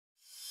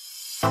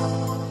Hello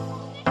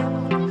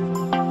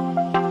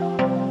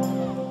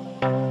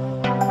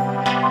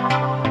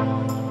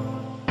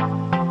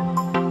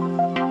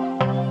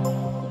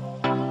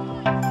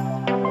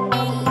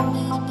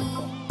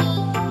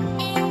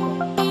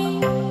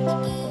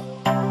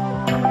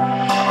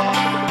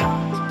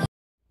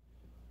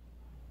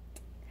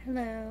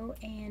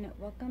and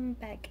welcome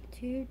back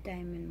to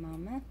Diamond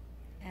Mama.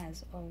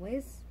 As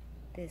always,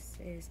 this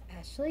is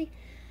Ashley,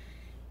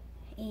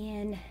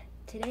 and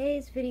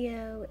today's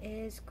video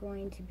is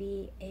going to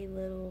be a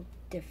little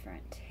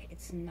different.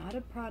 It's not a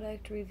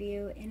product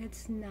review and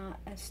it's not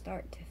a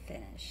start to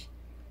finish.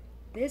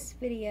 This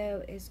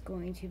video is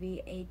going to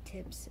be a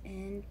tips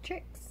and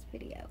tricks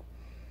video.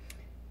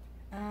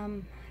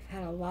 I've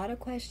had a lot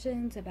of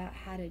questions about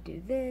how to do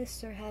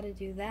this or how to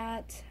do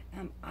that.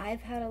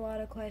 I've had a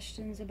lot of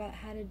questions about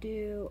how to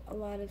do a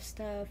lot of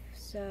stuff,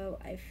 so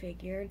I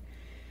figured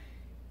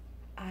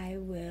I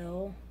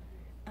will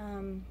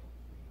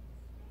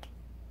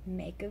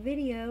make a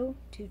video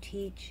to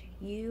teach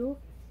you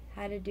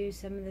how to do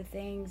some of the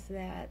things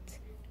that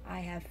I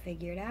have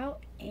figured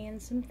out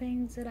and some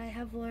things that I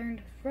have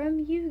learned from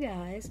you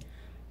guys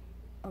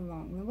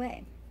along the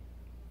way.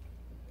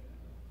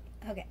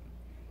 Okay.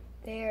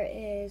 There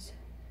is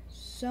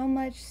so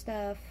much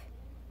stuff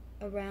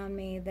around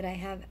me that I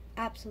have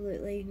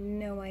absolutely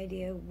no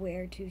idea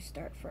where to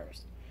start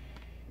first.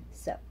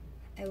 So,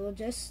 I will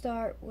just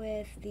start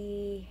with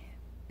the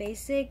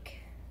basic,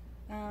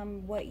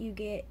 what you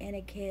get in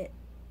a kit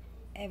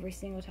every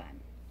single time.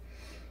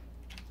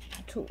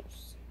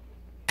 Tools.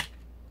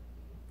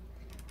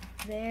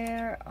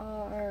 There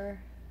are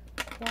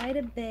quite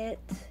a bit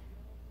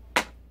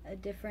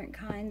of different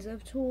kinds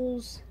of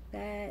tools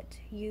that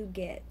you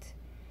get.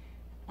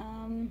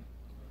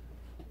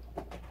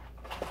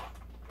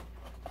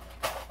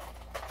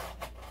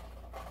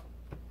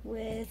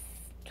 With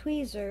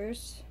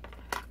tweezers,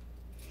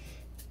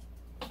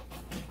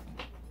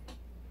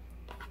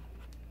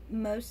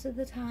 most of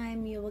the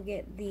time you will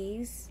get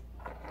these.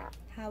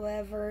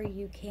 However,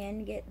 you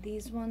can get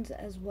these ones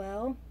as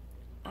well.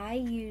 I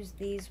use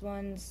these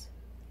ones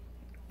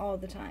all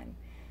the time.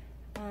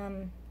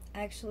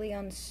 Actually,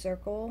 on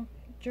circle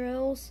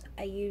drills,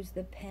 I use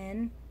the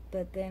pen.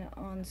 But then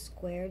on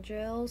square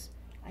drills,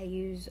 I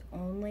use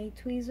only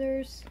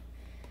tweezers.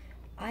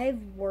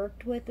 I've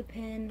worked with the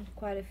pen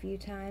quite a few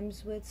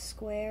times with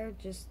square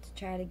just to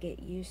try to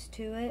get used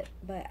to it,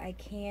 but I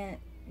can't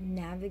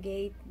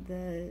navigate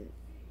the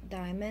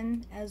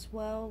diamond as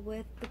well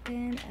with the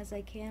pen as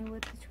I can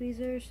with the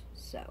tweezers,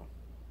 so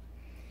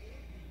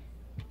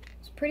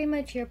it's pretty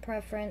much your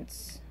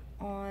preference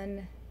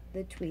on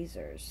the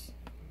tweezers,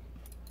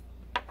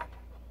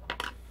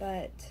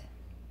 but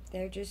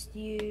they're just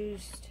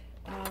used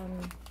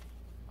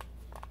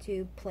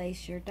to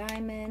place your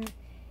diamond.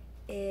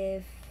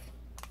 If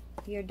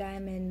your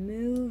diamond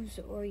moves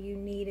or you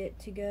need it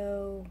to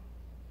go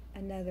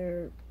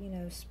another,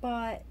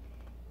 spot,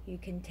 you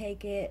can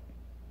take it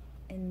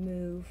and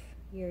move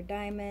your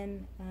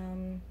diamond.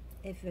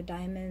 If a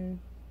diamond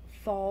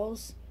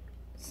falls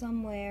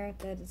somewhere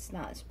that it's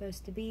not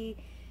supposed to be,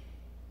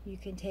 you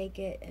can take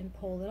it and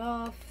pull it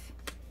off.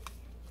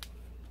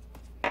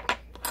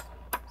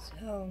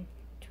 So,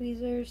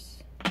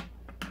 tweezers,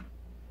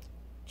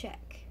 check.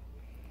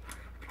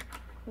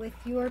 With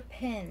your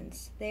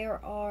pens, there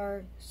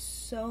are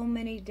so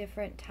many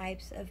different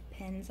types of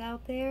pens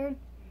out there.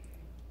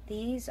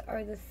 These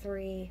are the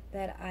three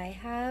that I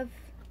have.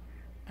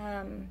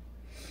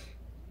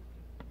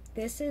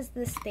 This is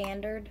the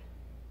standard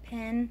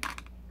pen.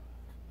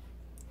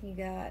 You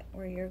got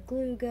where your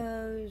glue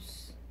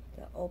goes,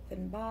 the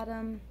open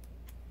bottom.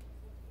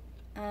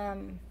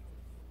 Then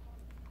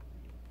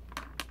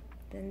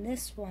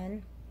this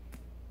one,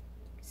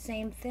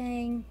 same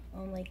thing,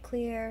 only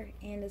clear,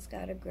 and it's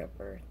got a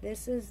gripper.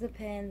 This is the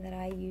pen that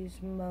I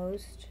use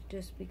most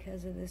just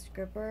because of this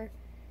gripper,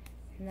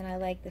 and then I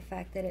like the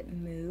fact that it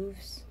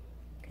moves,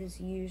 because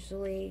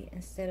usually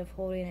instead of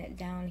holding it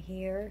down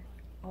here,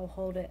 I'll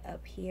hold it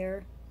up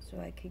here so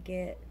I could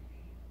get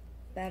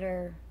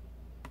better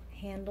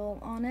handle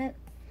on it.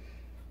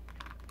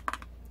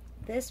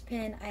 This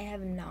pen I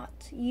have not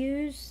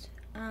used.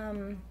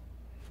 I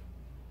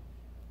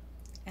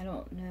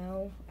don't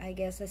know. I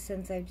guess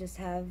since I just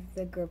have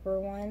the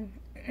gripper one,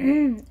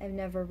 I've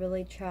never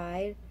really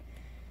tried.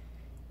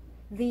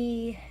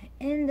 The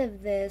end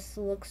of this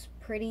looks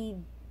pretty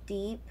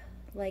deep,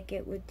 like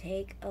it would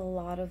take a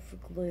lot of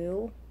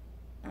glue.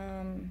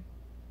 I'm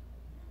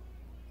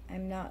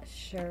not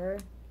sure,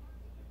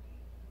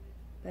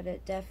 but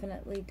it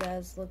definitely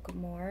does look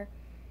more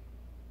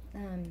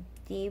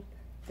deep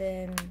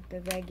than the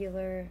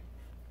regular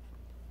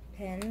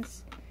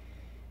pens.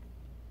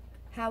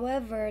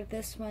 However,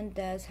 this one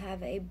does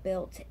have a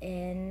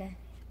built-in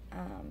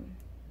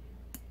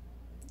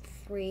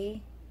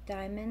 3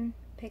 diamond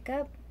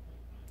pickup,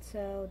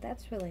 so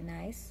that's really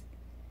nice.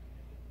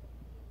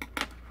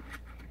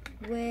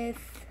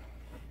 With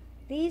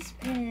these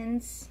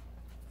pens,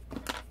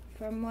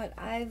 from what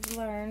I've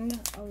learned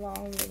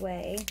along the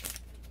way,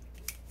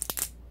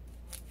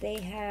 they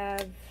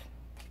have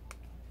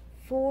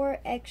 4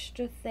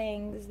 extra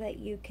things that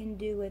you can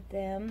do with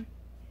them.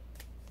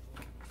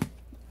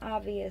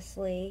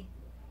 Obviously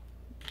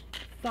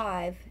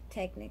 5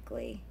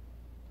 technically.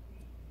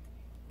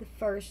 The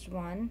first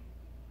one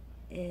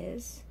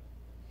is,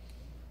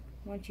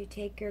 once you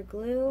take your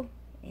glue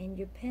and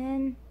your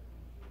pen,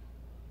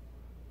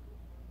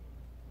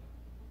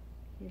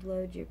 you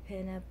load your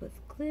pen up with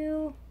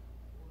glue.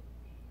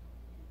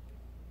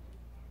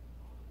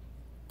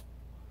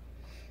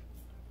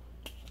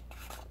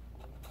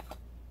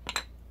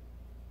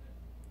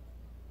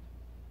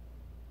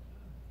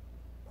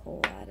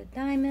 Pull out a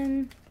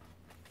diamond.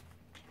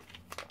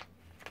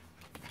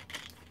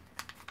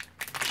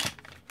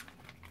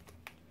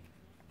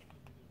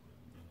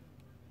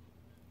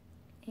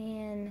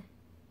 And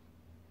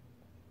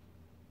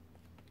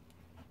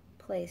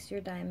place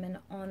your diamond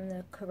on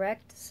the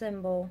correct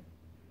symbol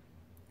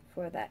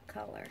for that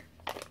color.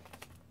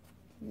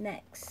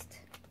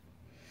 Next,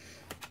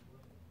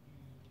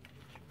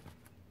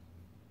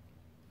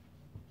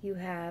 you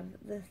have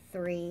the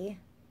 3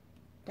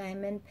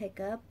 diamond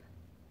pickup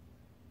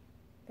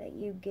that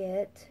you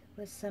get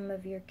with some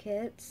of your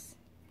kits.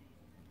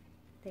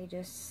 They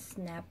just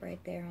snap right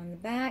there on the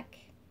back.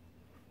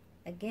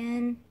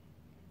 Again,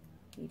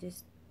 you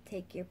just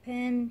take your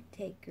pen,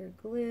 take your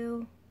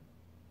glue,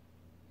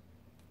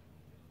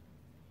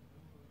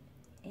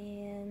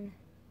 and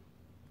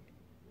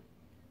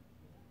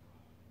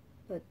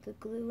put the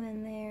glue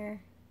in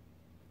there.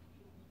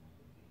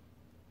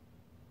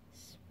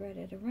 Spread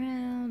it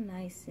around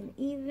nice and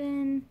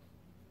even.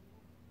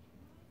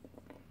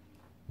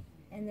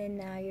 And then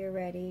now you're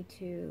ready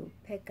to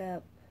pick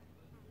up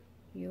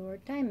your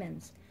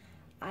diamonds.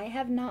 I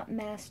have not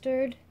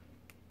mastered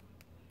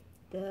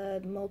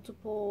the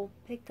multiple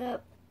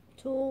pickup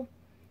tool.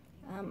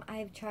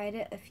 I've tried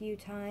it a few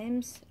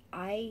times.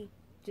 I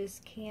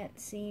just can't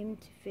seem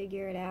to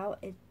figure it out.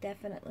 It's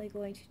definitely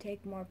going to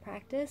take more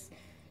practice.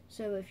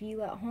 So if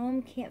you at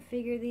home can't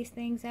figure these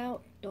things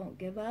out, don't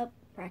give up.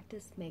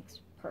 Practice makes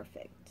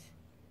perfect.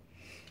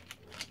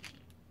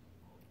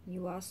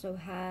 You also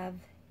have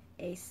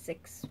a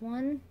 6th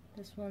one.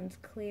 This one's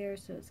clear,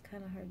 so it's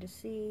kind of hard to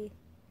see,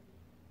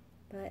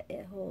 but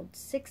it holds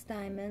 6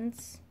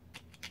 diamonds.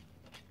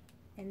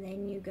 And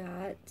then you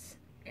got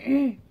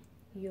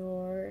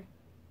your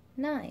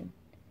 9.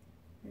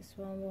 This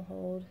one will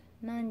hold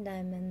 9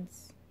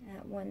 diamonds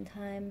at one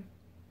time.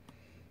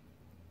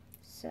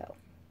 So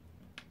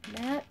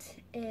that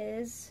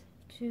is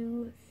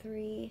 2,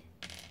 3,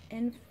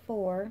 and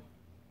 4.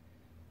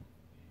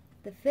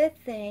 The 5th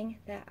thing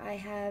that I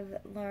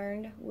have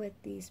learned with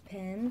these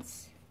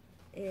pens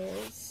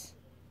is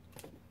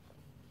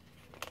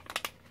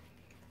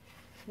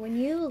when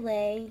you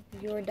lay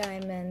your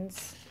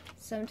diamonds,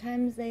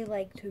 sometimes they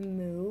like to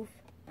move.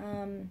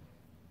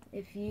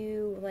 If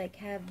you like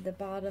have the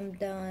bottom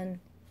done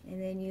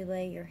and then you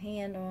lay your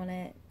hand on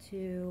it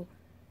to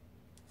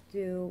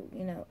do,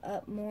 you know,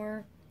 up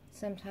more,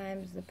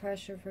 sometimes the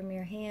pressure from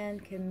your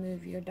hand can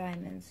move your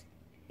diamonds.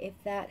 If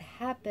that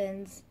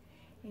happens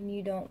and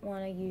you don't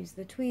want to use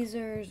the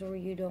tweezers, or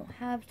you don't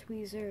have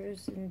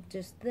tweezers and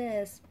just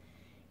this,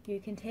 you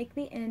can take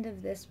the end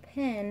of this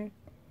pen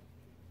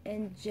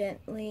and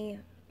gently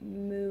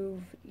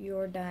move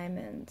your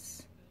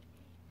diamonds,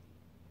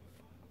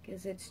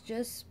 because it's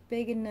just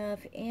big enough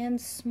and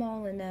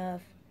small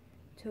enough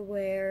to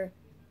where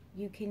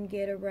you can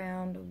get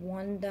around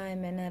one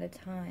diamond at a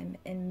time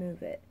and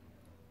move it.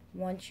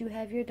 Once you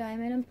have your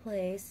diamond in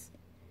place,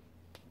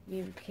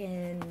 you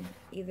can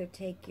either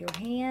take your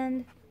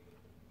hand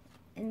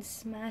and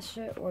smash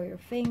it, or your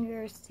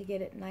fingers to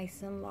get it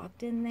nice and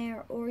locked in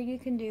there, or you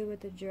can do what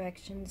the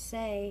directions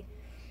say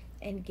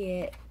and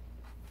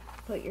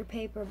put your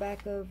paper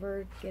back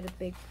over, get a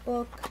big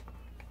book,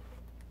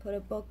 put a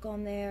book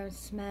on there,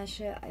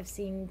 smash it. I've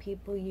seen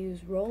people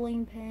use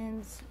rolling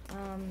pins.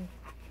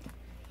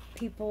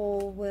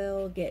 People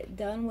will get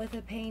done with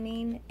a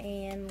painting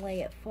and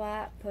lay it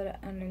flat, put it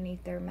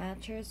underneath their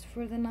mattress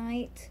for the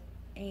night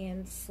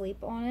and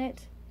sleep on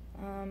it.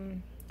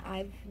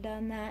 I've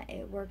done that.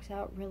 It works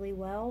out really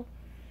well.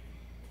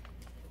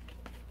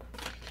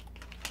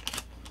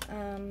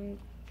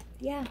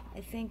 Yeah, I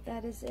think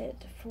that is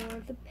it for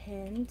the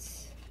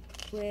pens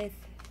with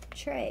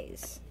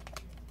trays.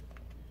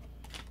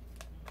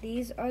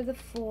 These are the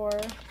 4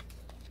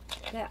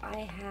 that I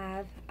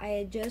have. I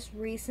had just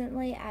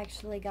recently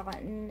actually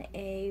gotten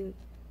a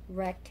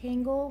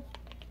rectangle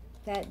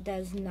that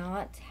does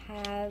not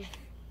have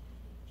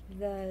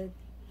the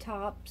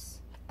tops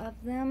of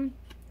them.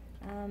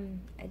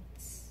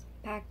 It's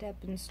packed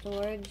up in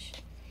storage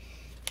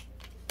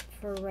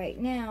for right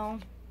now,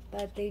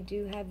 but they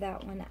do have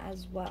that one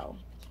as well.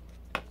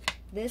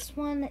 This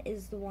one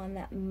is the one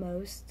that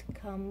most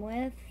come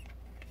with.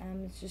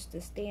 It's just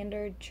a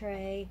standard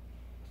tray.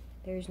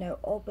 There's no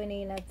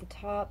opening at the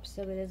top,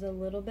 so it is a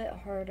little bit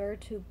harder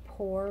to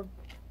pour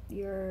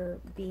your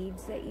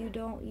beads that you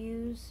don't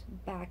use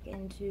back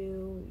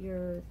into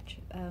your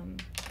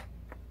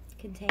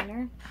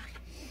container.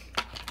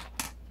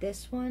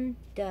 This one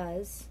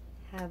does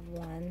have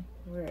one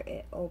where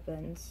it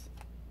opens.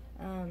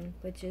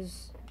 which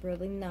is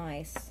really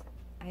nice.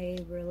 I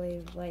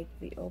really like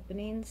the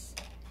openings.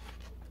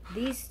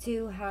 These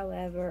two,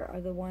 however,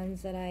 are the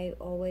ones that I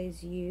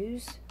always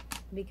use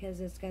because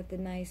it's got the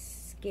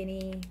nice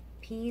skinny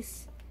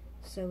piece,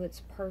 so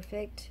it's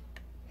perfect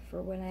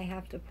for when I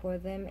have to pour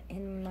them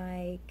in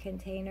my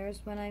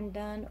containers when I'm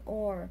done,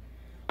 or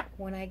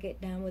when I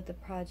get done with the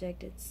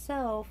project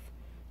itself.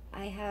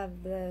 I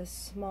have the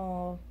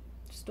small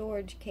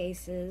storage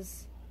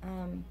cases,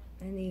 and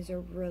these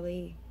are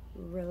really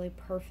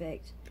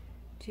perfect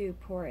to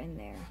pour in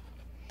there.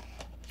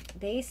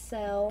 They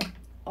sell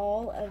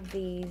all of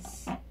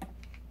these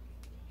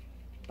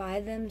by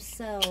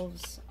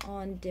themselves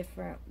on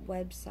different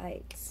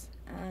websites.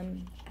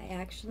 I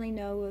actually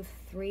know of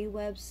 3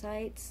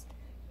 websites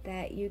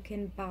that you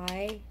can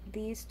buy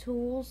these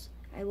tools.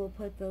 I will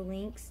put the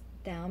links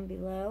down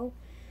below.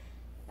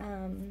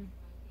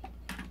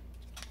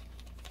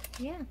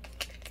 Yeah,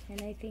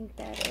 and I think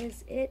that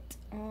is it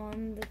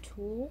on the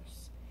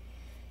tools.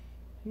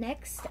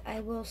 Next, I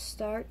will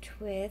start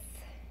with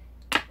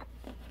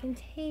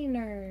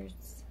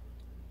containers.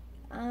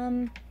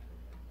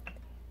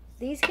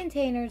 These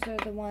containers are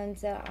the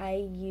ones that I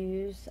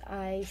use.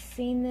 I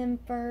seen them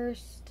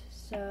first,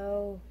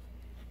 so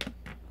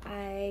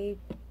I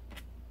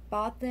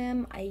bought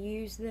them, I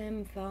used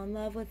them, fell in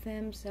love with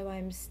them, so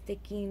I'm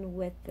sticking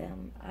with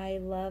them. I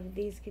love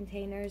these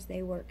containers.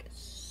 They work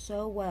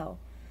so well.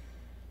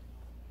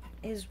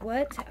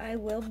 What I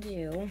will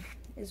do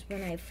is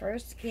when I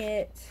first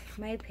get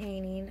my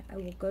painting, I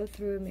will go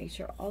through, make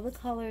sure all the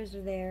colors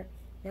are there.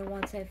 Then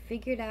once I've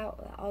figured out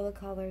that all the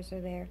colors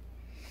are there,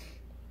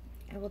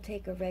 I will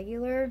take a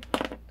regular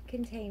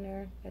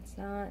container that's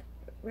not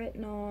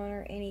written on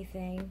or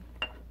anything.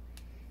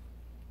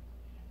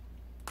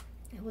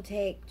 I will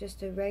take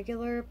just a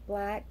regular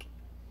black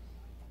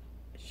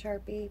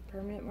Sharpie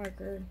permanent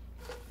marker,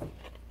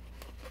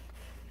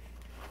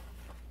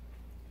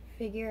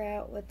 figure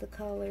out what the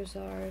colors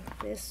are.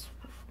 This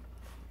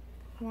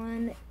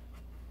one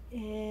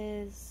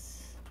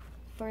is,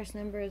 first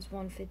number is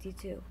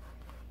 152,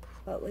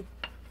 but with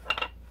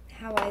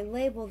how I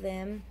label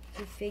them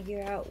to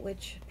figure out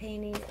which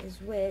painting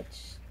is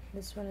which,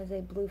 this one is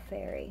a Blue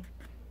Fairy.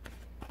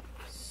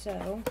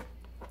 So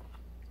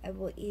I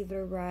will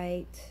either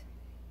write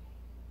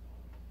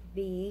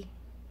B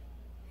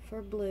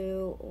for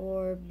blue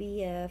or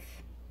BF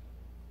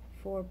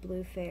for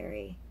Blue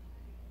Fairy.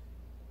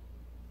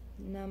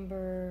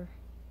 Number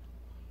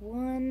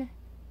 1,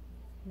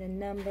 the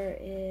number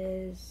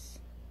is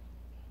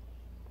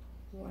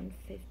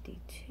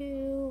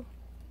 152,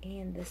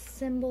 and the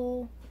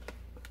symbol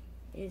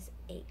is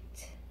 8.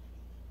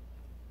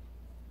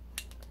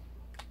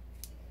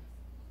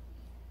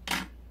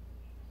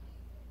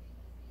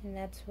 And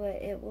that's what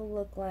it will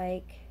look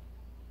like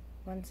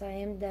once I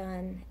am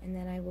done, and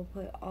then I will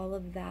put all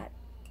of that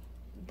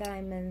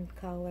diamond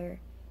color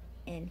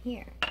in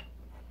here.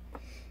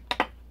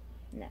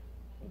 Now,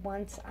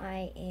 once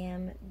I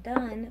am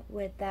done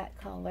with that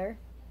color,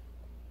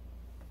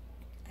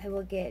 I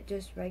will get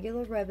just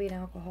regular rubbing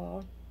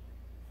alcohol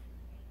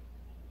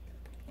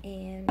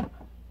and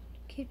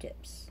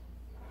Q-tips.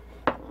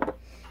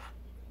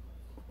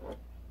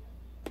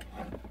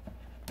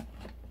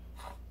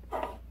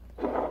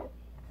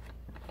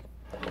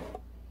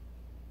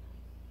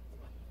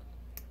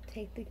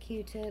 Take the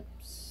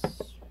Q-tips,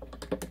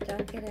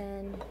 dunk it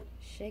in,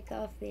 shake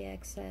off the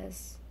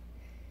excess,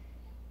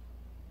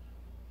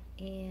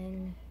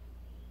 and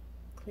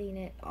clean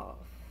it off.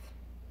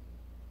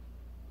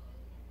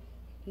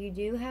 You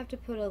do have to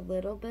put a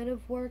little bit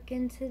of work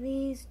into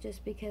these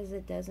just because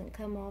it doesn't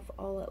come off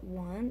all at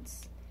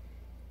once.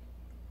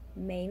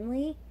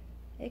 Mainly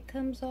it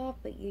comes off,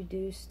 but you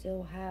do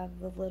still have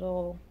the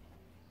little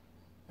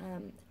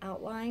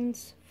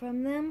outlines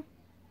from them.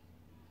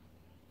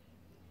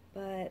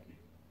 But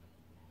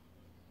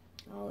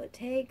all it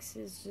takes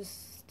is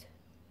just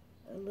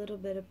a little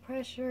bit of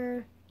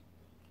pressure,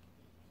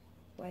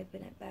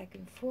 wiping it back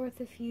and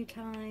forth a few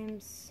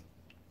times,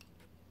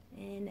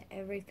 and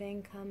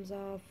everything comes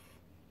off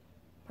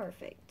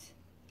perfect.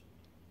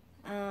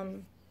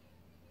 And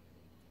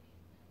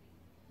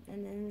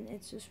then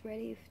it's just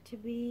ready to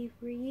be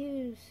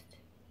reused.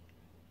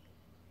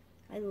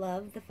 I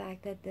love the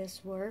fact that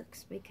this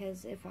works,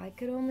 because if I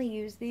could only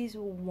use these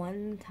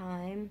one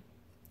time,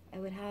 I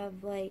would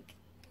have like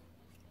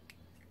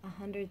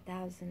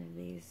 100,000 of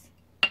these.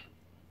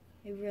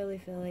 I really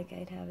feel like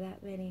I'd have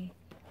that many.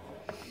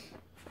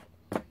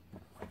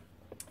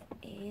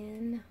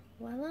 And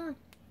voila,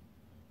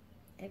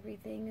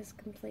 everything is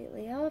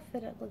completely off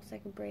and it looks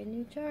like a brand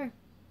new jar.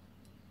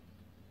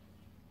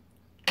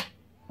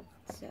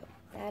 So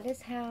that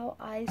is how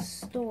I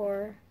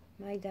store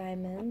my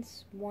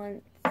diamonds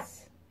once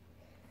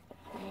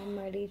I'm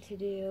ready to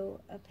do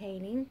a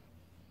painting.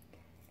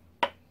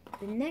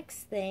 The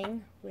next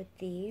thing with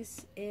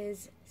these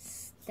is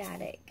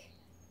static.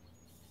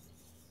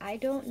 I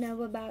don't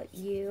know about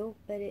you,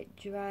 but it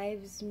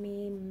drives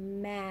me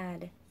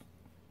mad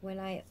when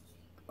I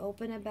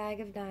open a bag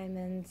of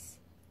diamonds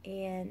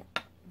and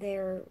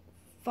they're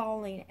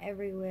falling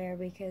everywhere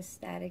because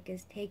static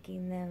is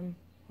taking them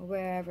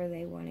wherever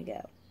they want to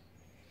go.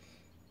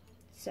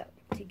 So,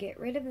 to get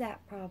rid of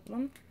that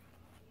problem,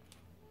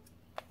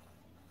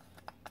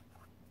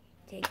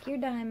 take your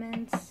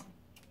diamonds,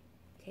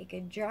 take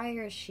a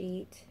dryer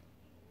sheet,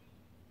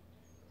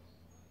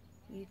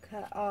 you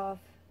cut off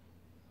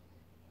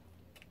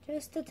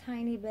just a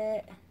tiny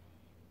bit,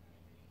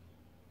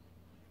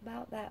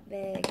 about that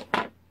big,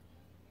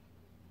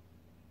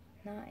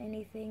 not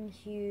anything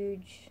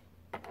huge,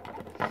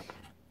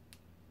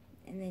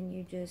 and then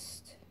you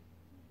just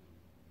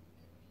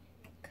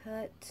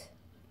cut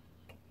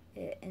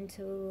it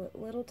into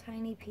little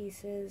tiny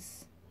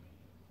pieces.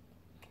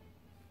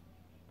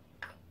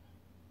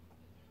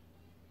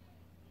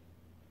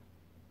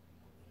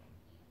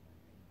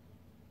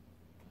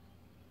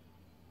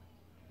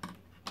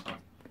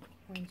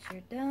 Once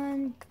you're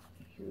done,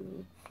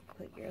 you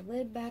put your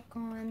lid back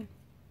on,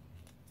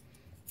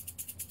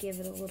 give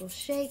it a little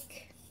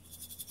shake,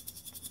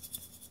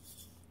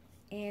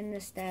 and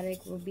the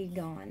static will be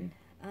gone.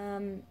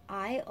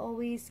 I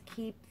always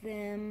keep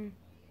the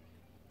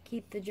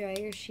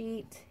dryer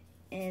sheet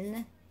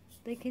in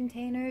the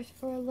containers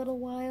for a little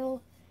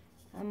while.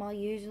 I'll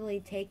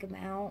usually take them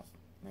out.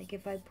 Like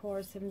if I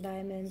pour some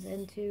diamonds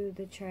into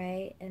the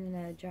tray and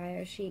the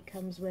dryer sheet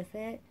comes with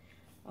it,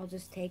 I'll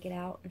just take it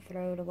out and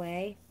throw it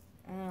away.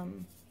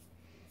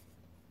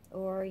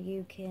 Or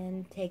you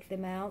can take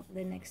them out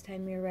the next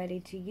time you're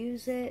ready to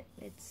use it.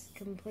 It's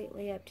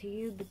completely up to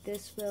you, but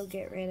this will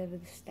get rid of the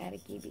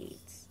staticky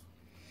beads.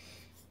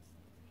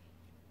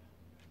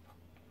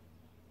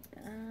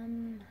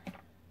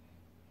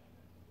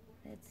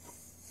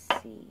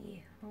 Let's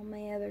see, all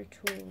my other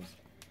tools.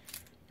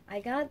 I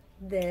got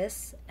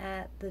this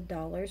at the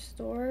dollar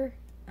store.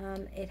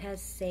 It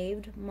has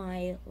saved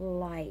my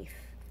life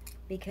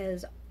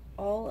because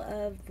all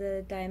of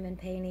the diamond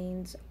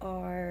paintings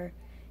are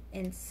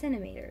in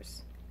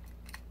centimeters.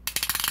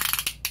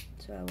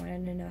 So I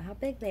wanted to know how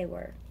big they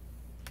were.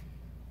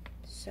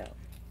 So,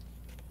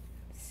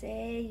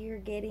 say you're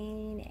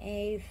getting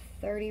a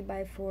 30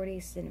 by 40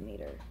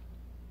 centimeter.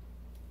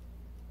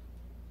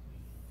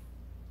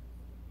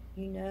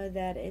 You know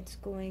that it's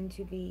going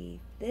to be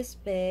this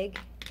big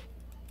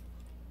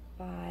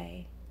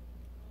by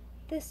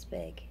this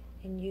big.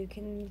 And you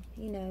can,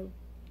 you know,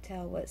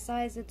 tell what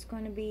size it's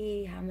going to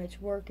be, how much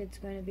work it's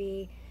going to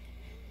be.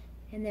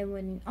 And then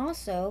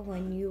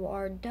when you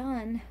are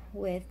done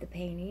with the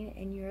painting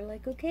and you're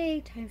like, okay,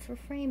 time for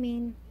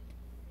framing.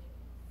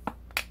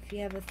 If you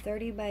have a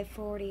 30 by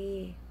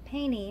 40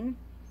 painting,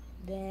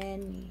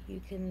 then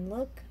you can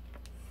look,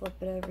 flip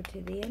it over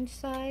to the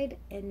inside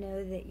and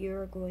know that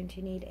you're going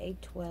to need a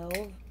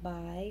 12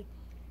 by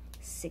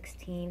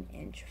 16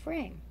 inch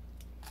frame.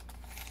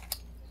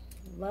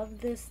 Love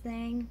this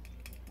thing.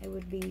 I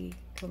would be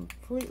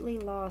completely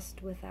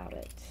lost without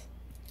it.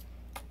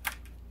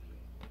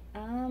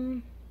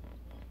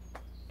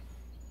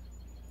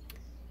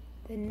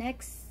 The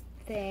next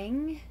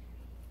thing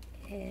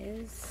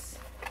is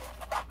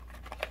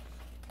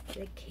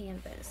the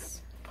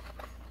canvas.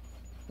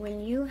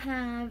 When you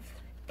have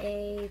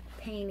a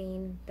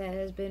painting that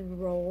has been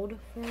rolled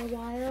for a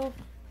while,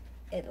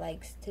 it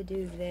likes to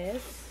do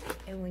this,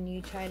 and when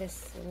you try to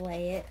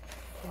lay it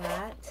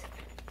flat,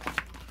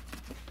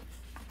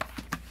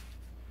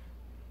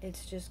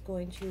 it's just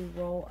going to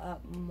roll up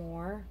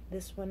more.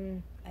 This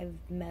one, I've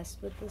messed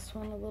with this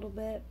one a little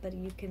bit, but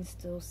you can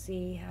still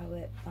see how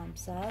it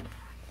bumps up.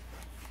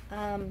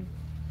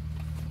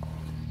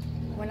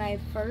 When I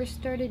first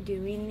started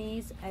doing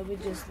these, I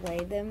would just lay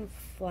them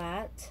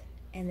flat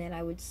and then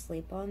I would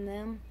sleep on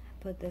them.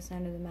 Put this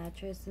under the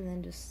mattress and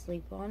then just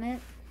sleep on it.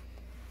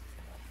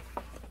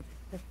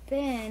 But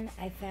then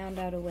I found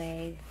out a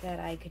way that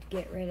I could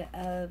get rid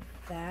of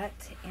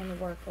that and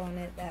work on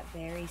it that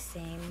very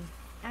same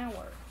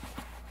hour.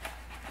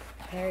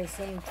 Very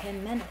same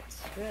 10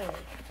 minutes, really,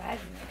 5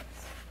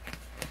 minutes.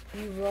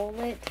 You roll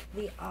it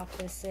the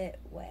opposite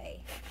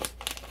way.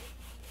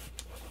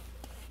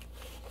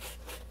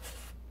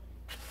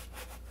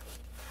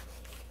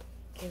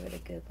 Give it a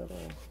good little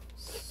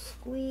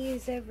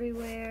squeeze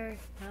everywhere,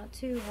 not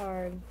too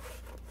hard.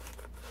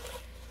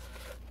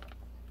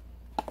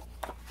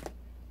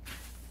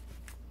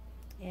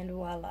 And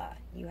voila,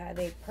 you have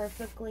a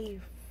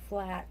perfectly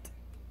flat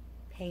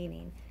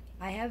painting.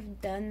 I have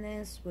done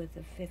this with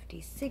a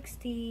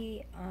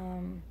 50-60,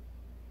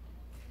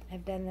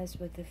 I've done this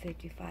with a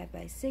 55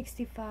 by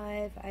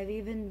 65, I've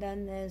even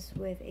done this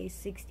with a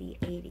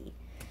 60-80.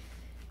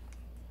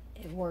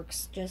 It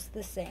works just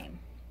the same.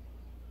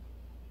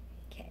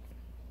 Okay,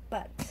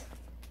 but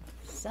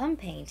some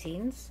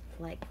paintings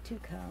like to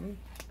come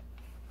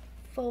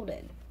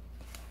folded.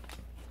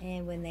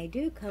 And when they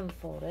do come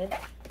folded,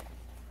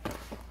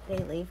 they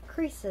leave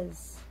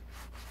creases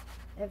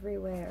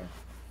everywhere.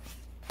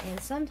 And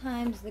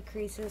sometimes the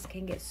creases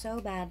can get so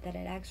bad that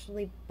it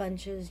actually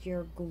bunches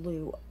your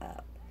glue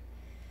up.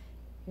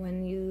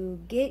 When you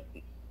get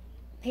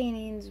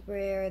paintings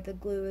where the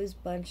glue is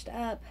bunched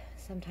up,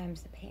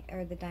 sometimes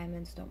the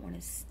diamonds don't want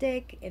to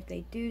stick. If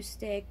they do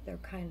stick, they're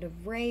kind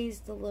of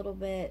raised a little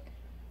bit.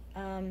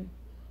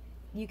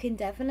 You can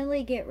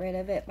definitely get rid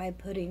of it by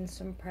putting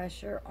some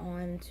pressure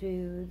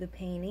onto the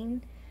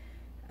painting.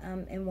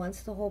 And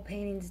once the whole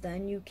painting's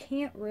done, you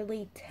can't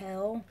really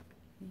tell,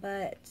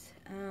 but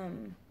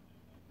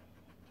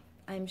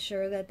I'm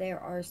sure that there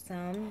are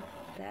some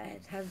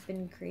that have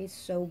been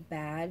creased so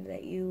bad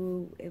that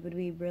it would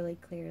be really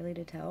clearly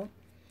to tell.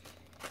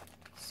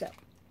 So,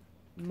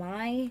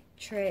 my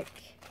trick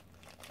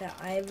that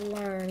I've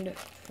learned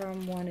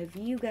from one of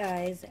you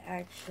guys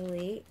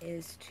actually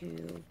is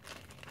to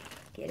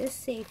get a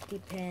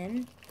safety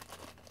pin.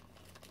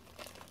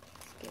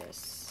 Let's get a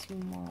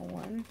small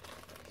one.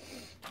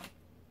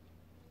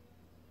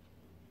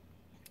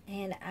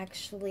 And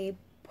actually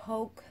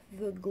poke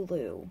the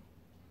glue.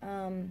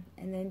 And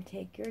then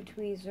take your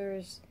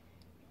tweezers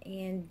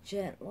and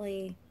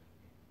gently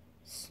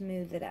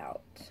smooth it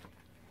out.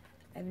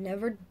 I've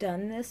never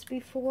done this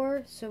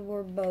before, so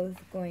we're both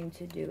going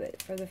to do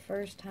it for the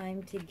first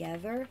time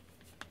together.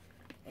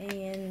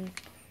 And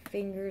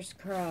fingers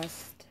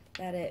crossed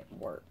that it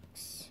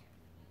works.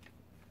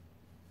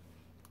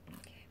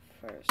 Okay,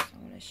 first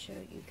I want to show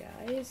you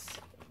guys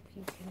if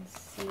you can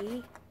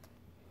see.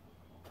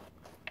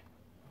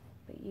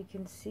 But you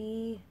can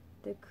see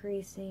the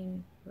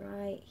creasing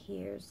right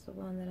here is the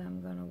one that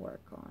I'm going to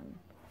work on.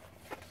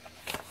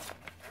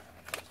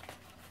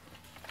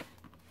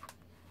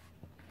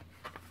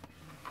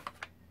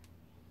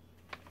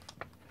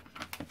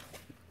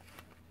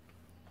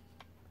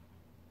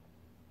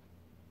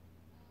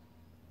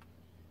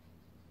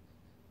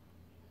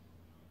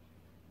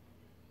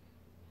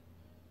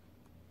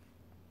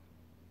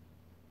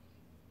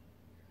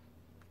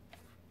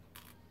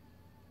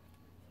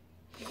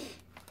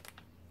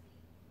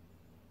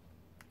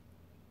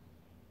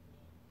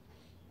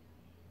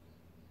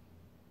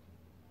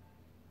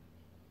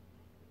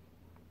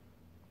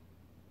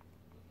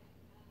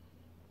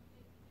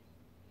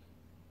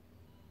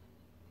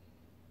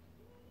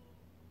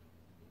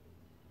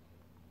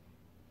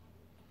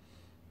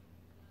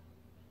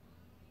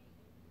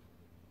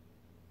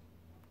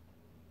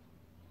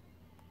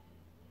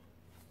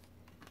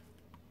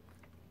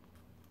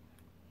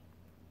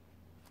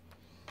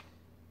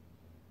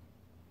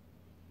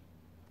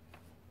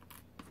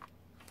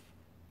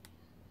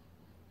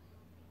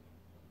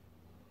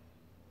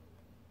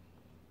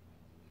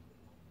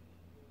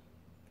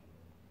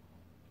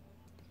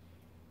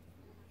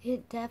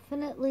 It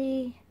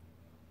definitely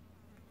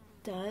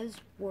does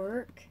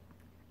work.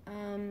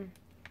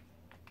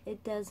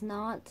 It does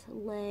not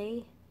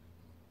lay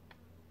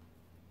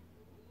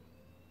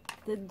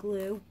the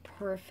glue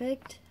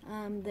perfect.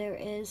 There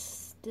is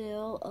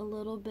still a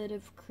little bit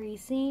of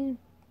creasing,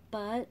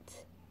 but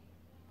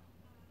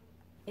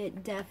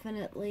it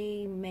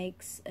definitely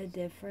makes a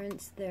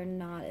difference. They're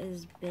not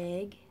as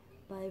big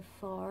by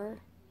far.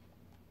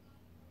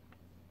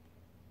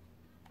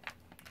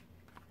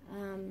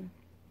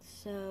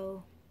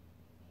 So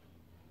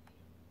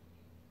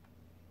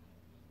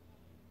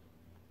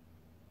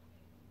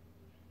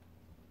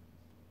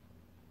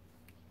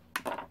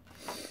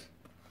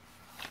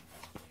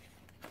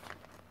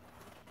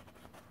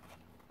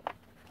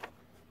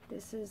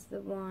this is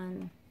the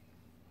one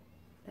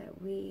that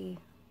we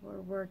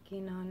were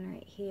working on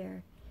right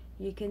here.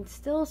 You can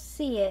still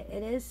see it.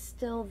 It is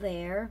still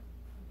there,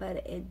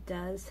 but it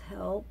does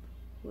help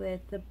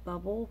with the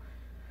bubble.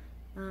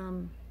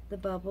 The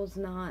bubble's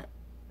not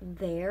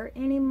there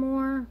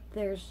anymore.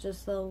 There's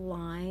just a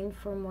line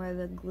from where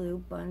the glue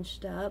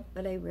bunched up,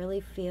 but I really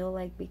feel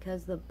like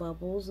because the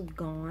bubble's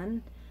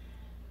gone,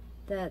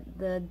 that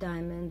the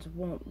diamonds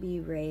won't be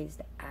raised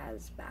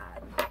as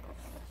bad.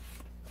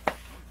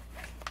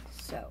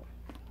 So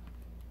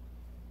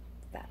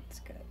that's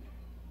good.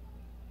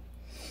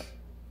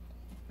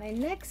 My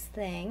next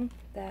thing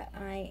that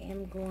I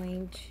am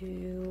going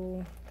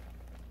to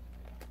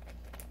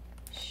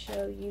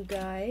show you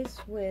guys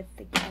with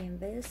the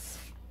canvas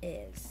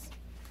is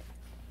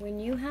when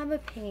you have a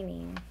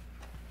painting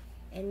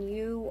and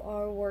you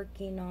are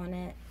working on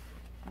it,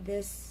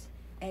 this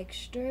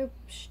extra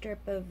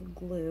strip of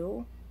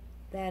glue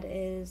that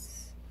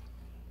is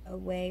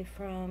away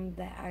from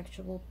the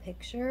actual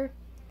picture,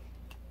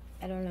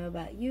 I don't know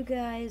about you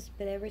guys,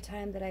 but every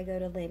time that I go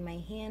to lay my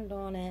hand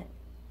on it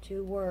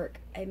to work,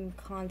 I'm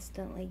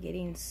constantly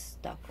getting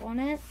stuck on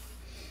it.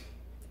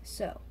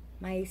 So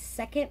my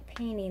second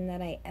painting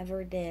that I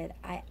ever did,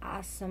 I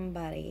asked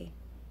somebody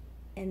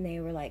and they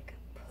were like,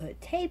 put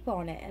tape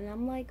on it. And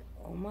I'm like,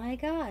 oh my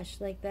gosh,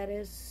 like that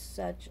is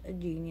such a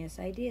genius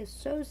idea.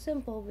 So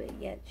simple, but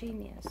yet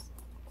genius.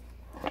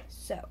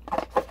 So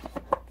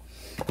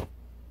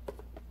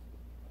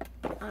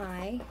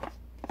I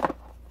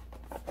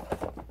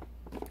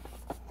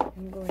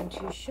am going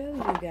to show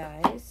you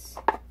guys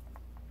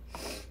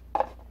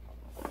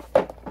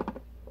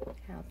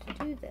how to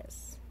do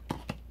this.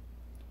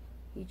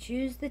 You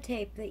choose the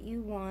tape that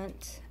you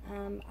want.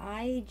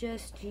 I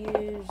just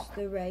use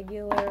the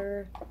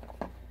regular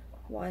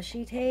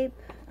washi tape.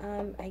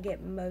 I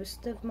get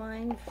most of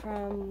mine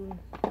from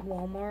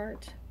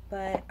Walmart,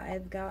 but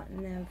I've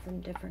gotten them from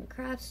different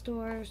craft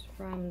stores,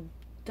 from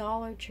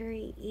Dollar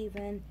Tree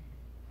even.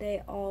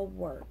 They all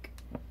work.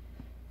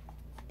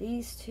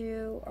 These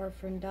two are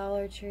from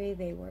Dollar Tree.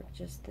 They work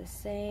just the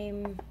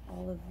same.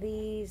 All of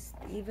these,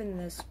 even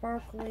the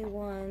sparkly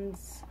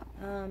ones.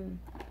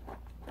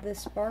 The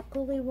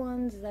sparkly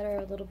ones that are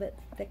a little bit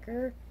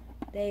thicker,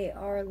 they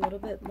are a little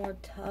bit more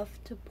tough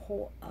to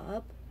pull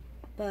up,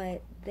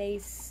 but they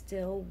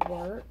still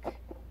work.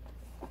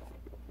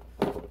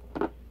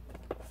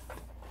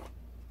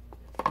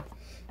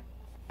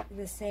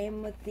 The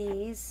same with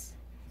these.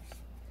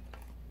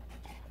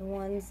 The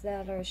ones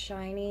that are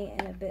shiny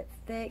and a bit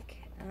thick,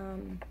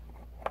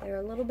 they're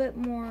a little bit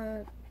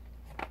more,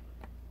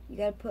 you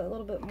gotta put a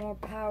little bit more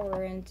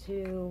power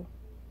into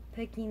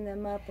picking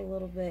them up a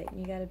little bit.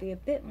 You gotta be a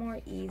bit more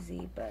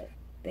easy, but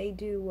they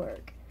do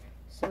work.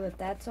 So if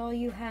that's all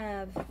you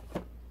have,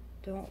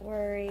 don't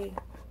worry,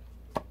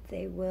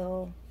 they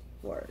will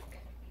work.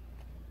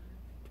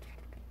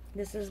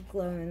 This is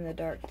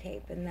glow-in-the-dark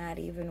tape, and that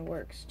even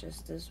works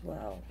just as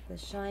well. The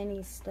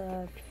shiny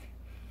stuff,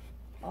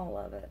 all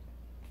of it.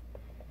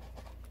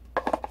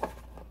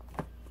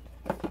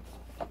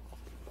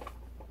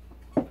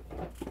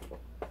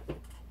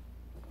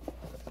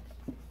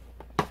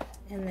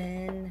 And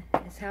then,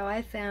 it's how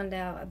I found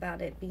out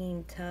about it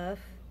being tough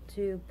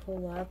to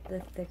pull up the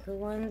thicker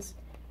ones,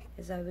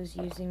 is I was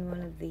using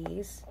one of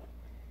these,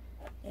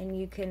 and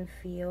you can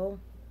feel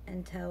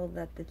and tell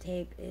that the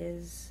tape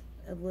is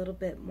a little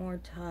bit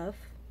more tough,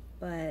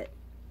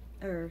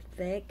 or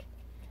thick,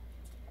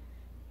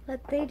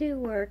 but they do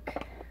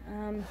work.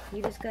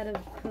 You just gotta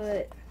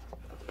put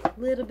a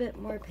little bit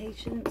more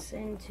patience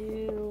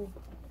into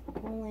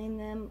pulling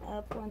them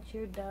up once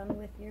you're done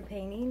with your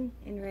painting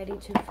and ready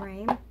to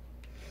frame.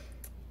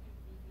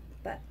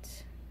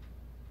 But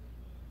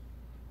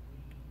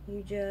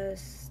you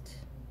just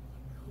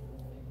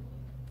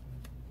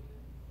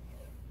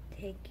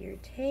take your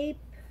tape,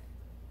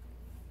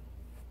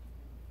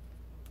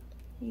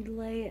 you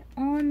lay it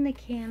on the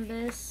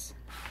canvas.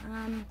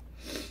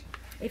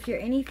 If you're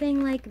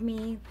anything like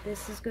me,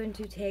 this is going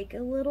to take a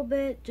little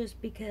bit,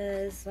 just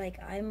because like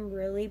I'm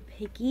really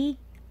picky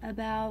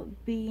about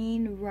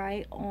being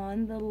right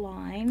on the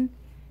line,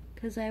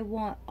 because I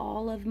want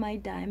all of my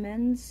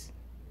diamonds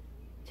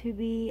to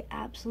be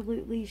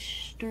absolutely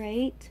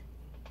straight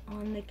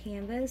on the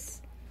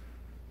canvas.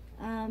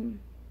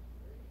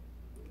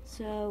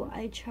 So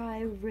I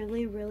try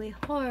really, really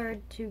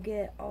hard to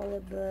get all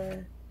of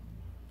the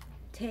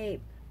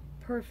tape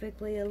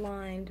perfectly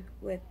aligned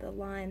with the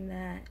line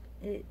that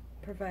it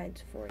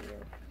provides for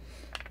you.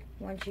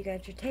 Once you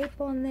got your tape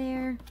on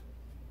there,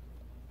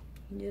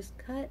 you just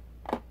cut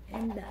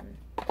and done.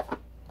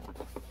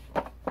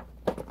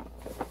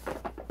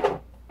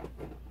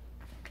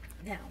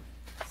 Now,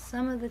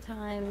 some of the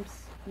times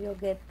you'll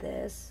get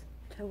this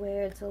to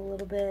where it's a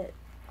little bit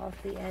off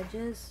the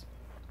edges.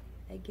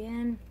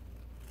 Again,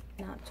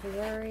 not to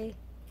worry,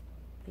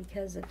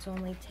 because it's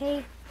only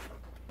tape.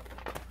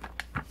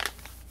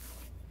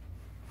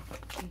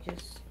 You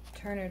just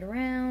turn it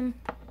around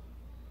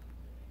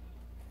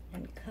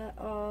and cut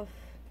off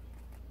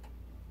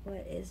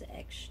what is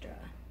extra.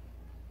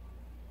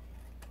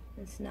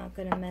 It's not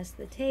going to mess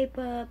the tape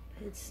up.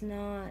 It's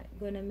not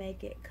going to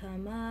make it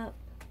come up.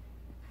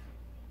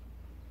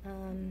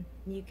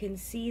 You can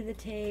see the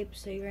tape,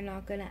 so you're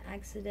not going to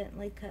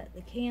accidentally cut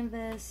the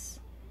canvas.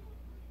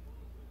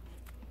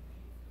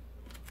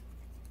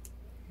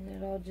 And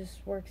it all just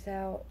works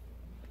out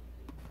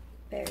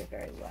very,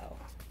 very well.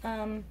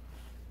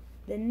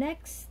 The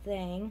next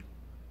thing,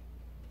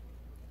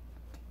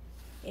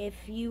 if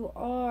you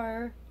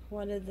are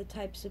one of the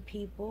types of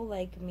people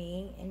like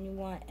me and you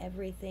want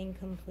everything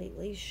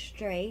completely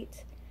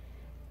straight,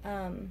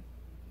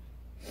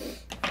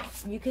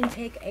 you can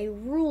take a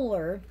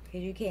ruler,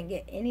 because you can't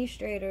get any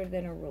straighter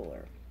than a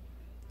ruler,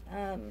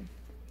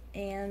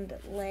 and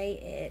lay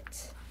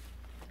it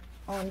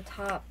on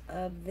top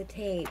of the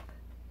tape,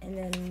 and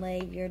then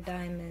lay your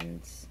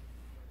diamonds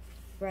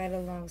right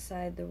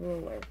alongside the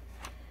ruler.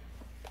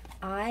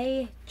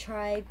 I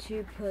tried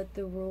to put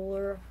the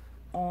ruler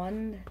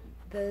on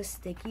the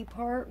sticky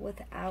part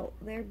without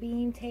there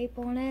being tape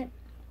on it,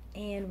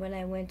 and when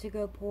I went to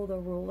go pull the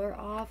ruler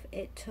off,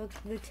 it took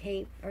the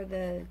tape or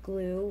the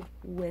glue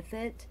with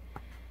it.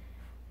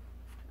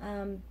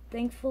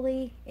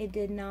 Thankfully, it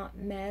did not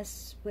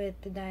mess with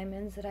the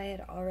diamonds that I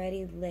had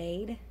already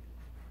laid,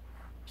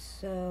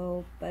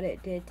 so, but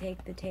it did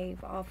take the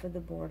tape off of the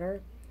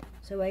border,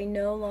 so I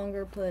no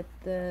longer put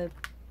the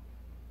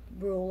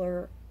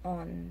ruler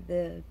on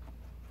the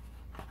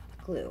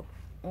glue,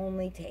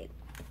 only tape.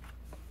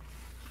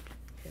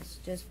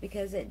 Just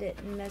because it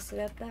didn't mess it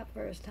up that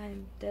first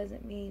time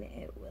doesn't mean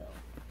it will,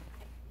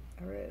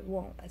 or it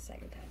won't a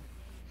second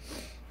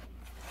time.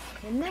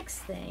 The next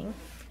thing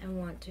I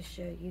want to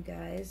show you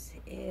guys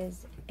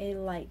is a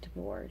light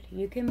board.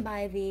 You can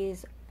buy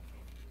these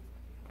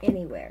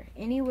anywhere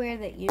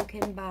that you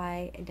can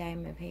buy a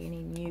diamond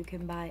painting, you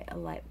can buy a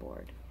light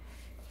board.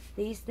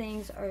 These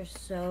things are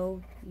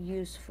so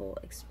useful,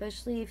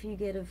 especially if you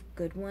get a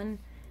good one.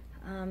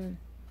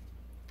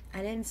 I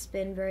didn't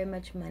spend very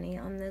much money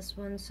on this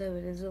one, so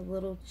it is a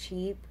little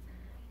cheap,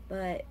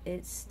 but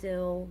it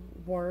still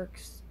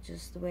works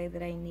just the way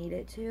that I need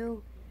it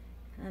to.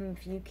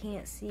 If you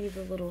can't see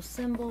the little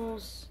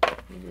symbols,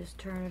 you just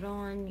turn it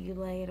on, you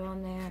lay it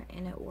on there,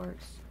 and it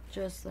works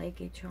just like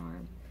a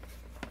charm.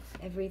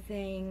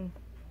 Everything,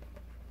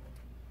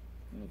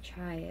 let me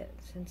try it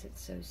since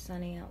it's so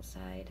sunny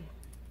outside.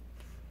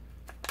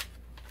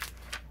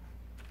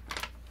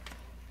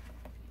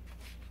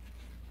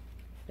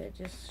 It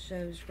just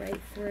shows right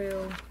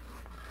through.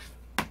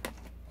 I'm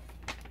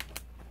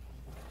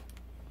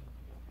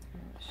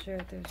not sure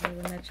if there's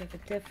really much of a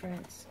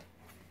difference.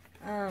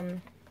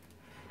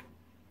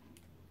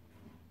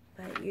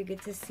 But you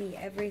get to see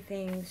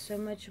everything so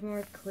much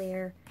more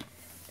clear.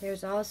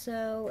 There's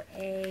also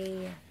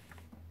a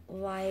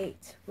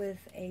light with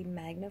a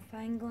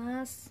magnifying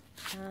glass.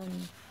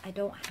 I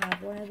don't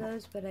have one of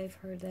those, but I've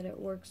heard that it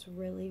works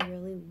really,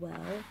 really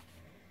well.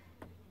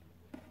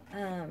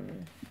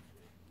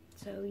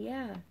 So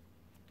yeah,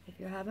 if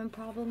you're having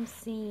problems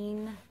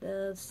seeing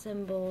the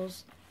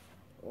symbols,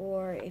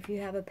 or if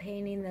you have a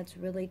painting that's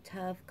really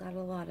tough, got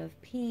a lot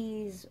of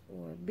P's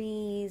or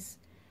B's,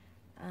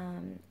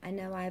 I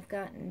know I've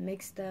gotten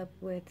mixed up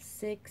with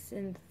 6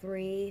 and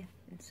 3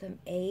 and some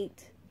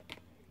 8.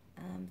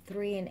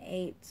 3 and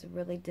 8 is a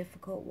really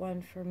difficult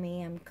one for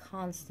me. I'm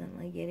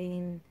constantly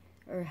getting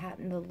or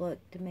having to look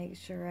to make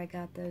sure I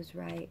got those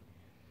right.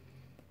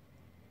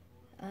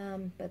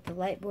 But the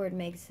light board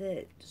makes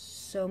it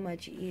so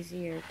much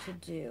easier to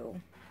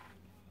do.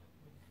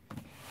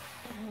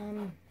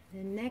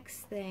 The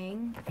next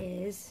thing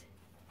is,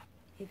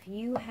 if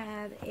you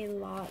have a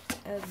lot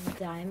of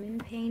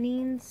diamond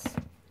paintings,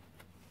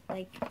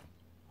 like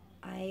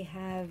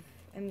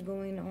I'm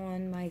going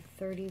on my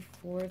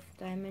 34th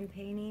diamond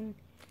painting.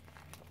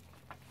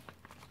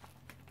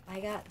 I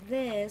got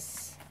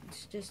this.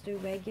 It's just a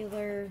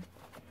regular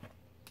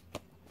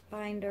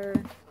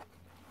binder.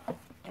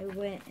 I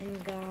went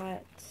and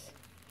got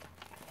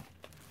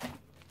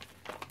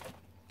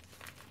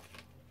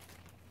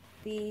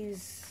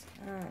these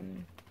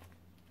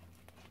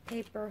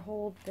paper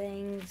hold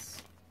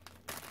things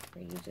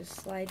where you just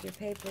slide your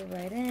paper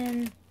right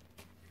in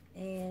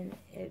and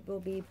it will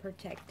be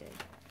protected.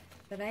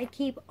 But I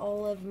keep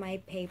all of my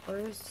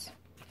papers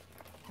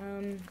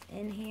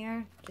in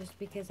here just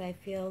because I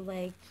feel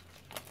like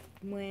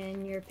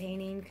when your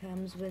painting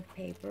comes with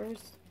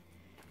papers,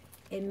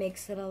 it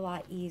makes it a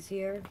lot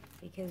easier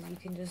because you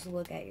can just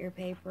look at your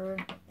paper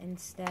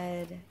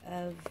instead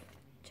of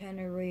trying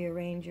to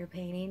rearrange your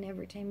painting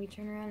every time you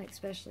turn around,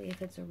 especially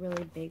if it's a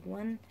really big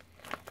one.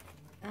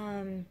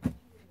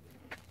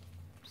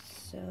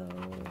 So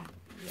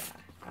yeah,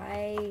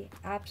 I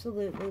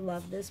absolutely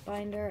love this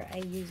binder. I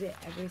use it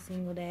every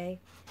single day.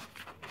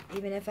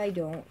 Even if I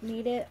don't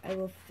need it, I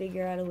will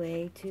figure out a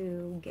way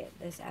to get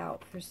this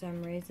out for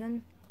some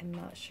reason. I'm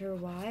not sure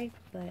why,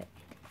 but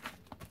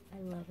I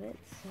love it,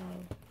 so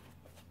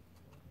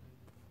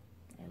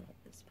I love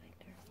this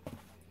binder.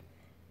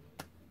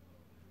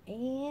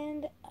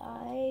 And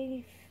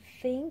I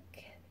think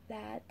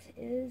that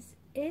is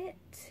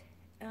it.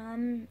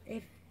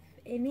 If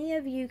any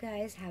of you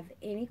guys have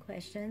any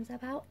questions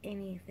about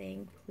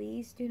anything,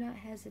 please do not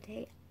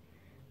hesitate.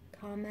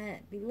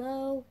 Comment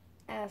below,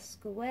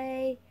 ask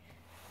away.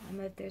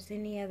 If there's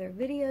any other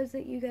videos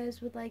that you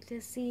guys would like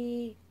to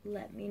see,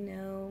 let me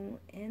know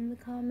in the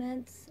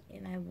comments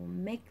and I will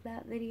make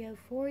that video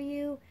for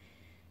you.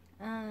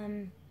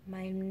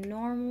 My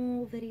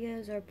normal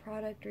videos are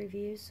product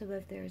reviews, so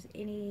if there's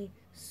any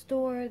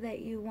store that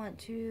you want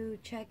to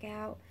check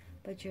out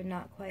but you're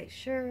not quite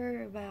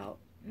sure about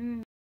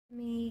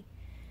me,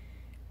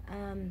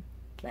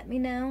 let me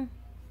know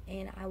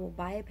and I will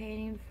buy a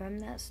painting from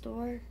that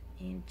store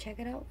and check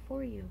it out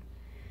for you.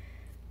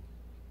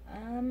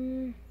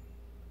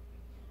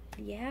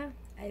 Yeah,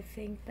 I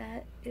think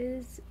that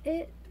is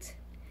it.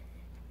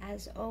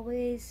 As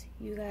always,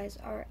 you guys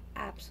are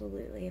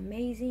absolutely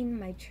amazing,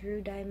 my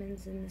true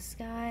diamonds in the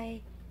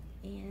sky,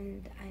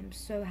 and I'm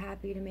so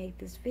happy to make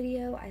this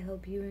video. I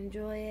hope you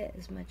enjoy it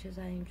as much as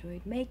I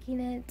enjoyed making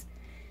it,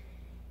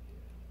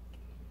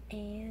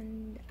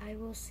 and I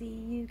will see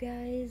you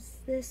guys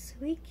this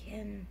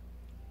weekend.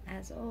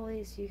 As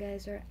always, you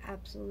guys are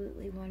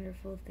absolutely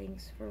wonderful.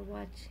 Thanks for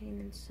watching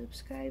and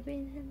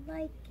subscribing and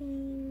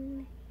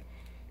liking.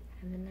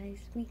 Have a nice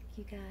week,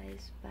 you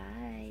guys.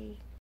 Bye.